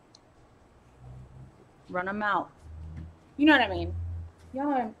out. Run them out. You know what I mean? Y'all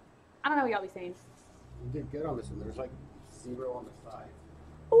know. I don't know what y'all be saying. You did good on this one. There's like 0 on the side.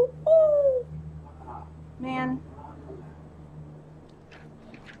 Ooh, ooh. Man.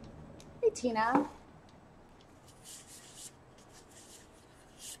 Hey, Tina.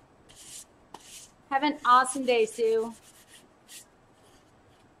 Have an awesome day, Sue.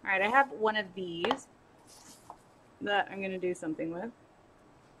 All right, I have one of these that I'm going to do something with.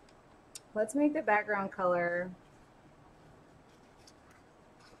 Let's make the background color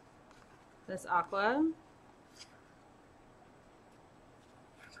this aqua.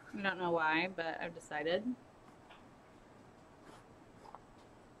 I don't know why, but I've decided.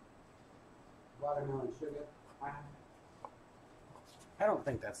 Watermelon sugar. I don't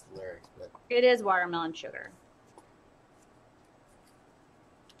think that's the lyrics, but It is watermelon sugar.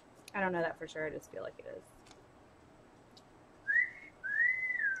 I don't know that for sure. I just feel like it is.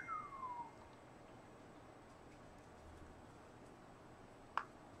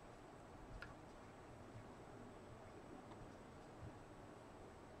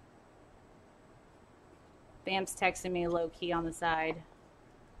 Bam's texting me low key on the side.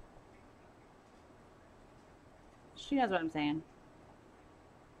 She knows what I'm saying.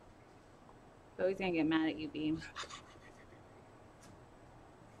 But he's gonna get mad at you, Beam.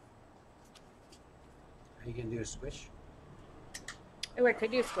 are you gonna do a squish? Oh, I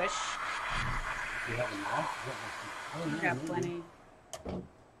could do a squish. Do you have enough? Oh, I've yeah, got maybe. plenty.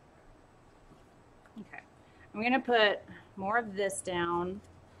 Okay. I'm gonna put more of this down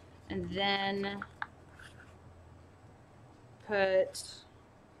and then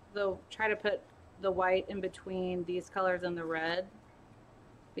try to put the white in between these colors and the red,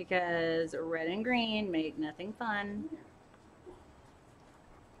 because red and green make nothing fun.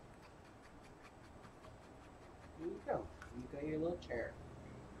 There you go. You got your little chair.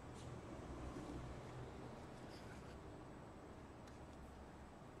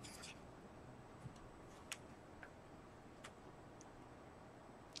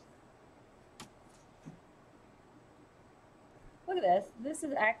 Look at this. This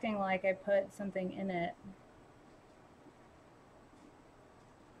is acting like I put something in it.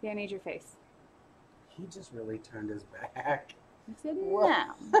 Yeah, I need your face. He just really turned his back. I said What?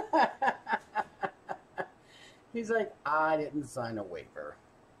 no. He's like, I didn't sign a waiver.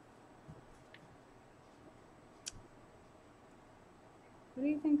 What do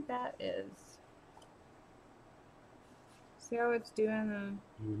you think that is? See how it's doing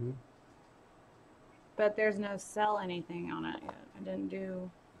the... Mm-hmm. But there's no sell anything on it yet. I didn't do...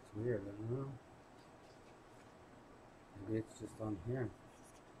 It's weird, I don't know. Maybe it's just on here.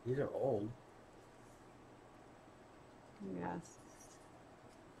 These are old. Yes.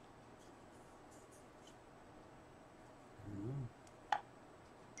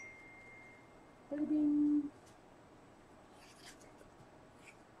 I don't know. Bing.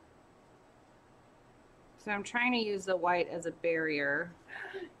 So I'm trying to use the white as a barrier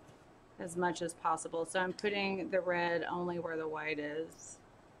as much as possible. So I'm putting the red only where the white is,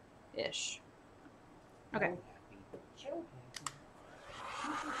 ish. Okay.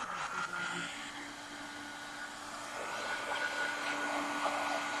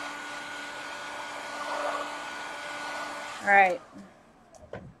 All right.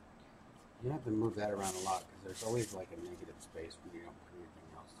 You have to move that around a lot because there's always like a negative space when you don't put anything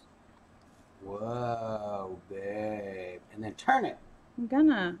else. Whoa, babe. And then turn it. I'm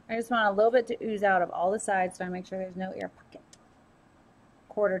gonna. I just want a little bit to ooze out of all the sides so I make sure there's no air pocket.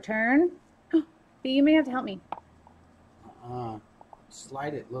 Quarter turn. But you may have to help me.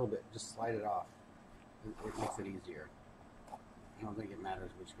 Slide it a little bit. Just slide it off. It makes it easier. I don't think it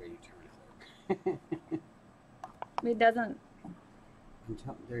matters which way you turn it. It doesn't.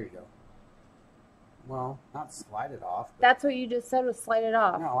 There you go. Well, not slide it off. But That's what you just said was slide it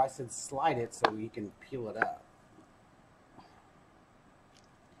off. no, I said slide it so you can peel it up.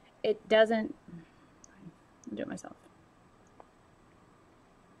 It doesn't. I'll do it myself.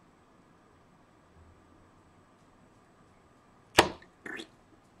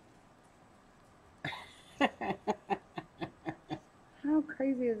 How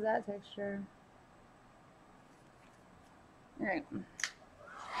crazy is that texture? All right.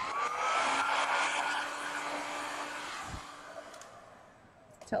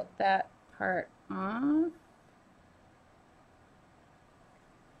 Tilt that part off.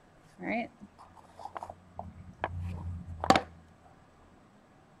 All right.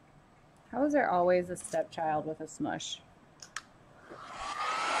 How is there always a stepchild with a smush?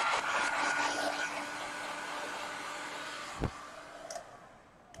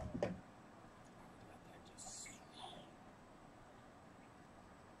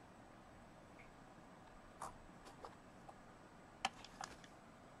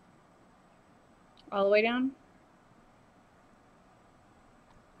 All the way down?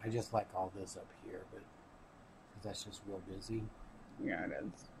 I just like all this up here, but 'cause that's just real busy. Yeah, it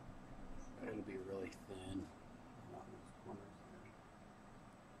is. But it'll be really thin. Along those corners there.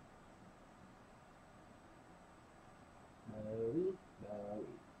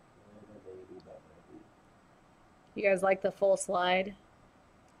 You guys like the full slide?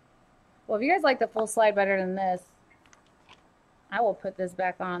 Well, if you guys like the full slide better than this, I will put this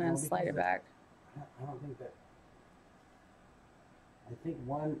back on and Well, slide it because back. I don't think that. I think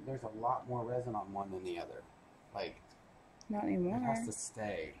there's a lot more resin on one than the other. Like, Not it anymore. has to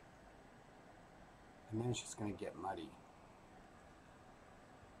stay. And then it's just going to get muddy.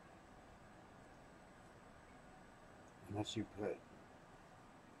 Unless you put,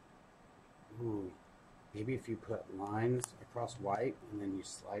 ooh, maybe if you put lines across white and then you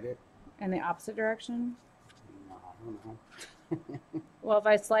slide it. In the opposite direction? No, I don't know. Well, if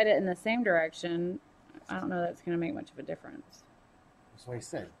I slide it in the same direction, I don't know that's going to make much of a difference. That's what I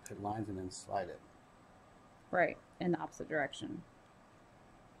said. Put lines and then slide it. Right, in the opposite direction.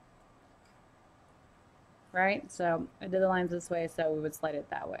 Right? So I did the lines this way, so we would slide it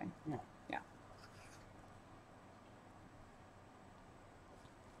that way. Yeah. Yeah.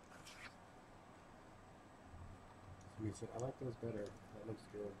 Somebody said, I like those better. That looks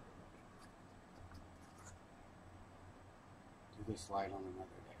good. Do the slide on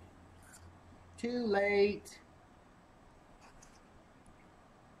another day. Too late.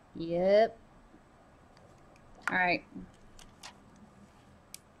 Yep. All right.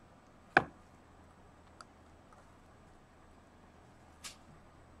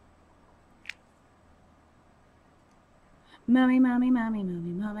 Mommy, mommy, mommy,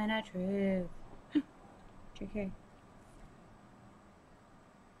 mommy, mommy, not true. JK.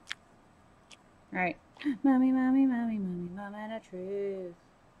 All right. Mommy, mommy, mommy, mommy, mommy, not true.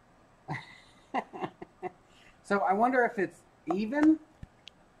 So I wonder if it's even.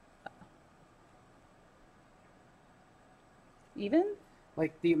 Even?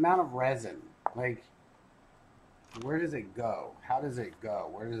 Like the amount of resin. Like, where does it go? How does it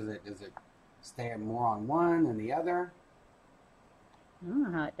go? Does it stay more on one than the other? I don't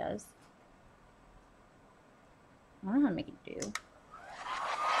know how it does. I don't know how to make it do.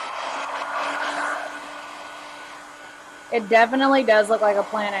 It definitely does look like a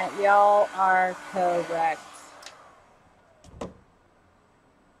planet. Y'all are correct.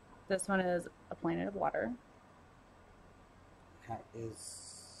 This one is a planet of water. That is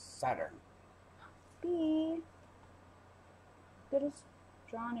Saturn. B. Good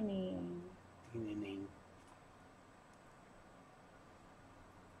astronomy.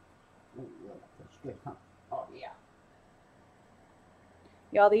 Ooh, that's good, huh? Oh, yeah.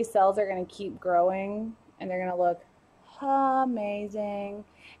 Y'all, these cells are going to keep growing and they're going to look amazing.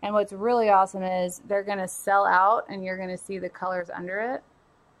 And what's really awesome is they're going to sell out and you're going to see the colors under it.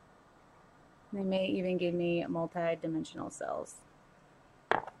 They may even give me multi-dimensional cells.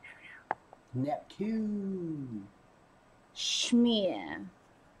 Neptune. Schmear.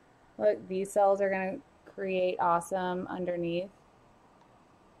 Look, these cells are going to create awesome underneath.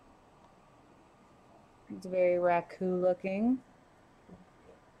 It's very raccoon looking.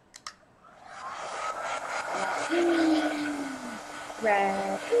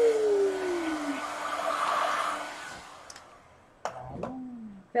 Raccoon.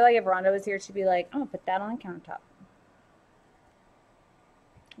 I feel like if Rhonda was here, she'd be like, I'm going to put that on the countertop.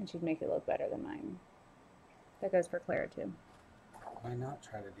 And she'd make it look better than mine. That goes for Clara, too. Why not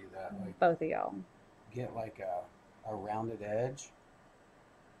try to do that? Like, Both of y'all. get like a rounded edge,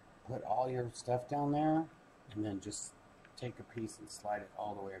 put all your stuff down there, and then just take a piece and slide it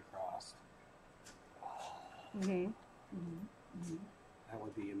all the way across. That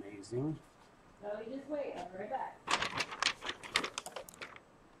would be amazing. So you just wait. I'll be right back.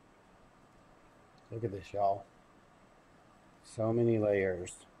 Look at this, y'all. So many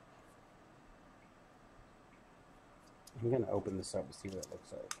layers. I'm going to open this up and see what it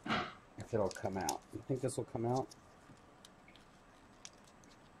looks like. If it'll come out. You think this will come out?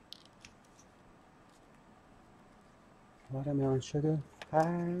 Watermelon sugar.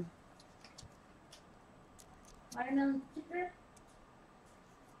 Hi. Watermelon sugar?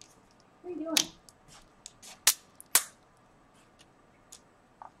 What are you doing?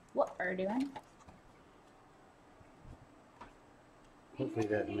 What are you doing? Hopefully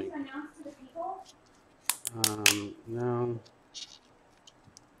that Did make. you announce to the people? No.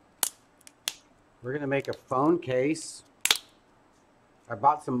 We're gonna make a phone case. I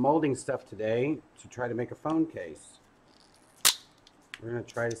bought some molding stuff today to try to make a phone case. We're gonna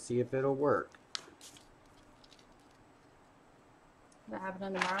try to see if it'll work. Is that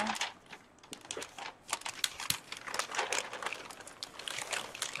happening tomorrow?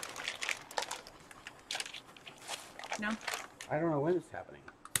 No? I don't know when it's happening.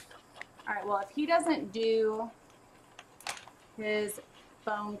 All right, well, if he doesn't do his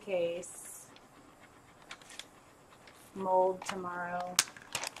phone case mold tomorrow,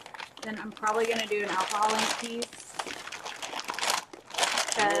 then I'm probably going to do an alcohol ink piece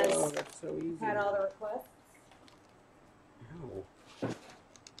because that's so easy. had all the requests. Ow.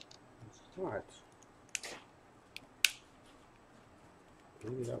 It's not.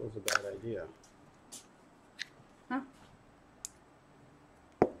 Maybe that was a bad idea. Huh?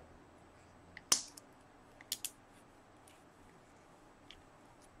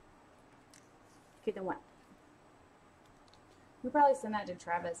 Okay, then what? We probably send that to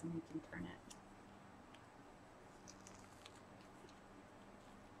Travis and he can turn it.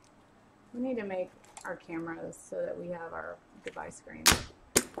 We need to make our cameras so that we have our goodbye screen.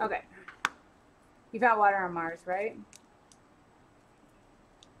 Okay. You found water on Mars, right?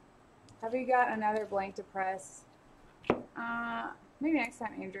 Have you got another blank to press? Maybe next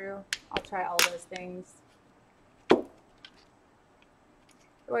time, Andrew. I'll try all those things. Oh,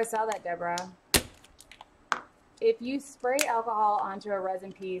 I saw that, Deborah. If you spray alcohol onto a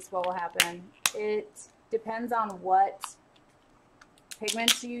resin piece, what will happen? It depends on what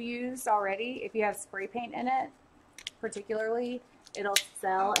pigments you use already. If you have spray paint in it, particularly, it'll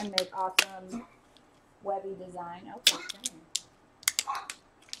sell and make awesome webby design. Okay,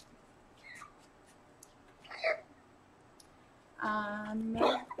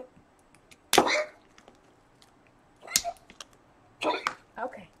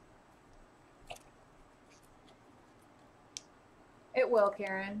 okay. It will,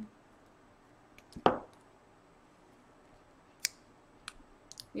 Karen.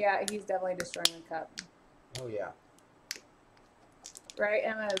 Yeah, he's definitely destroying the cup. Oh, yeah. Right?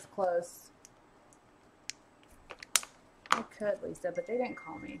 Emma is close. I could, Lisa, but they didn't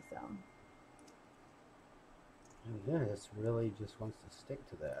call me, so. And this really just wants to stick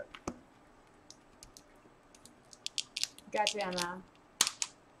to that. Gotcha, Emma.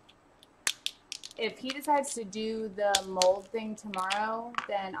 If he decides to do the mold thing tomorrow,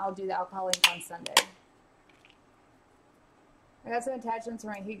 then I'll do the alcohol ink on Sunday. I got some attachments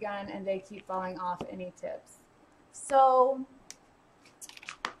for my heat gun, and they keep falling off. Any tips? So,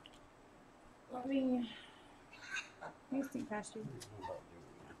 let me think past you.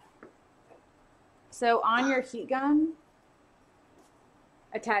 So, on your heat gun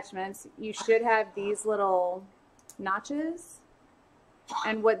attachments, you should have these little notches.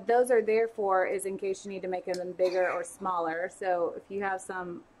 And what those are there for is in case you need to make them bigger or smaller. So, if you have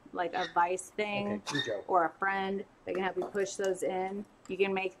some, like a vise thing or a friend that can help you push those in, you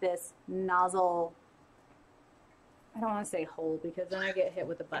can make this nozzle. I don't want to say hole because then I get hit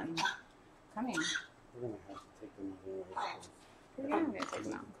with a button. Come here. We're going to have to take them away. Yeah, I'm going to take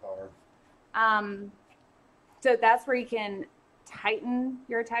them out. So that's where you can tighten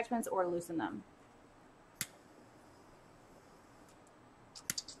your attachments or loosen them.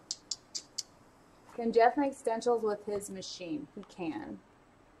 Can Jeff make stencils with his machine? He can.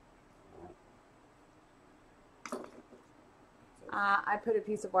 I put a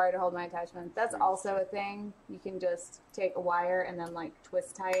piece of wire to hold my attachment. That's also a thing. You can just take a wire and then like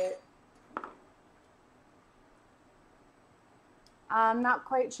twist tie it. I'm not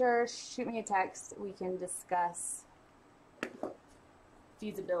quite sure. Shoot me a text. We can discuss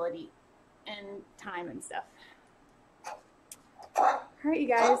feasibility and time and stuff. All right, you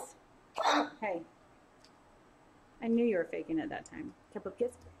guys. Hey. I knew you were faking it that time. Cup of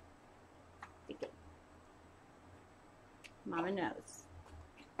kiss. Fake it. Mama knows.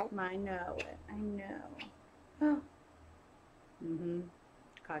 I know it. I know. Mm-hmm.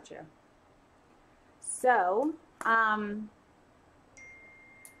 Gotcha. So, I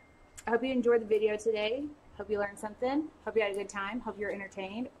hope you enjoyed the video today. Hope you learned something. Hope you had a good time. Hope you're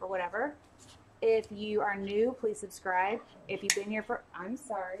entertained or whatever. If you are new, please subscribe. If you've been here for, I'm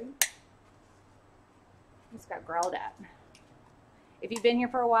sorry. I just got growled at. If you've been here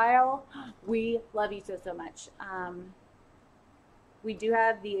for a while, we love you so much. We do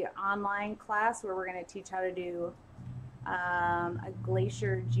have the online class where we're going to teach how to do a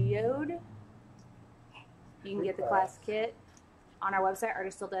glacier geode. You can get the class kit on our website,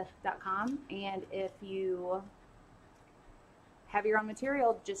 artistilldeath.com. And if you have your own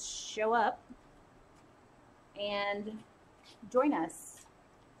material, just show up and join us.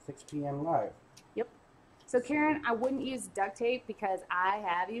 6 p.m. live. Yep. So Karen, I wouldn't use duct tape because I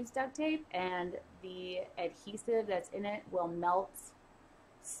have used duct tape and the adhesive that's in it will melt,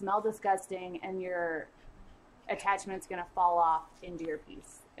 smell disgusting, and your attachment's going to fall off into your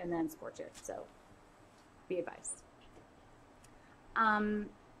piece and then scorch it. So be advised.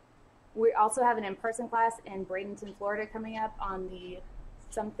 We also have an in-person class in Bradenton, Florida coming up on the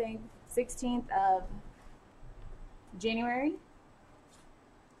 16th of January.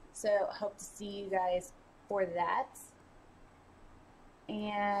 So hope to see you guys for that.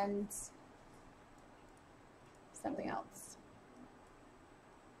 And something else.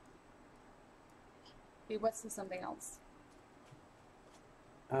 Hey, what's the something else?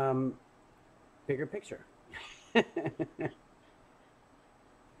 Bigger picture. I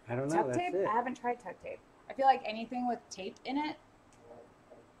don't know. Tuck That's tape? it. I haven't tried tuck tape. I feel like anything with tape in it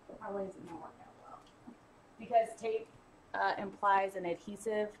probably isn't going to work out well. Because tape implies an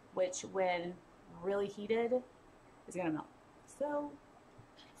adhesive, which when really heated is going to melt. So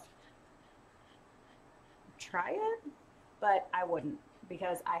try it, but I wouldn't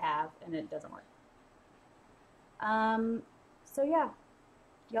because I have and it doesn't work. So yeah,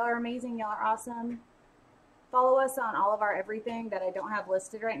 y'all are amazing. Y'all are awesome. Follow us on all of our everything that I don't have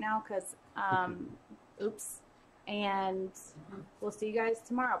listed right now because, oops. And we'll see you guys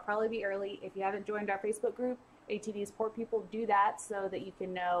tomorrow. Probably be early. If you haven't joined our Facebook group, ATD's Poor People, do that so that you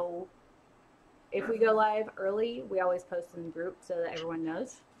can know if we go live early. We always post in the group so that everyone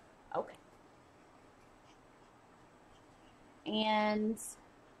knows. Okay. And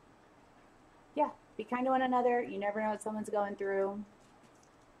yeah, be kind to one another. You never know what someone's going through.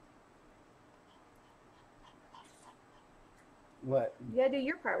 What? You gotta do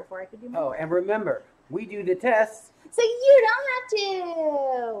your part before I could do mine. Oh, and remember, we do the tests. So you don't have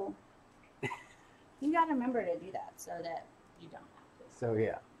to. You gotta remember to do that so that you don't have to. So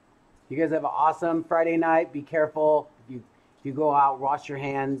yeah, you guys have an awesome Friday night. Be careful if you go out. Wash your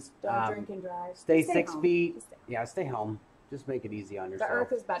hands. Don't drink and drive. Stay Just 6 home. feet. Just stay home. Yeah, stay home. Just make it easy on The yourself.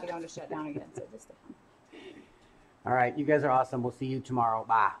 earth is about to go into shutdown again, so just stay home. All right, you guys are awesome. We'll see you tomorrow.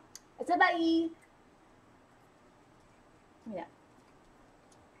 Bye. I said bye. Yeah.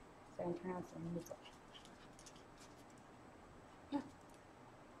 So I'm turning on some music. It's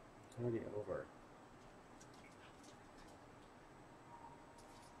already over.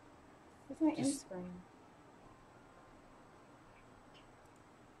 Where's my end screen?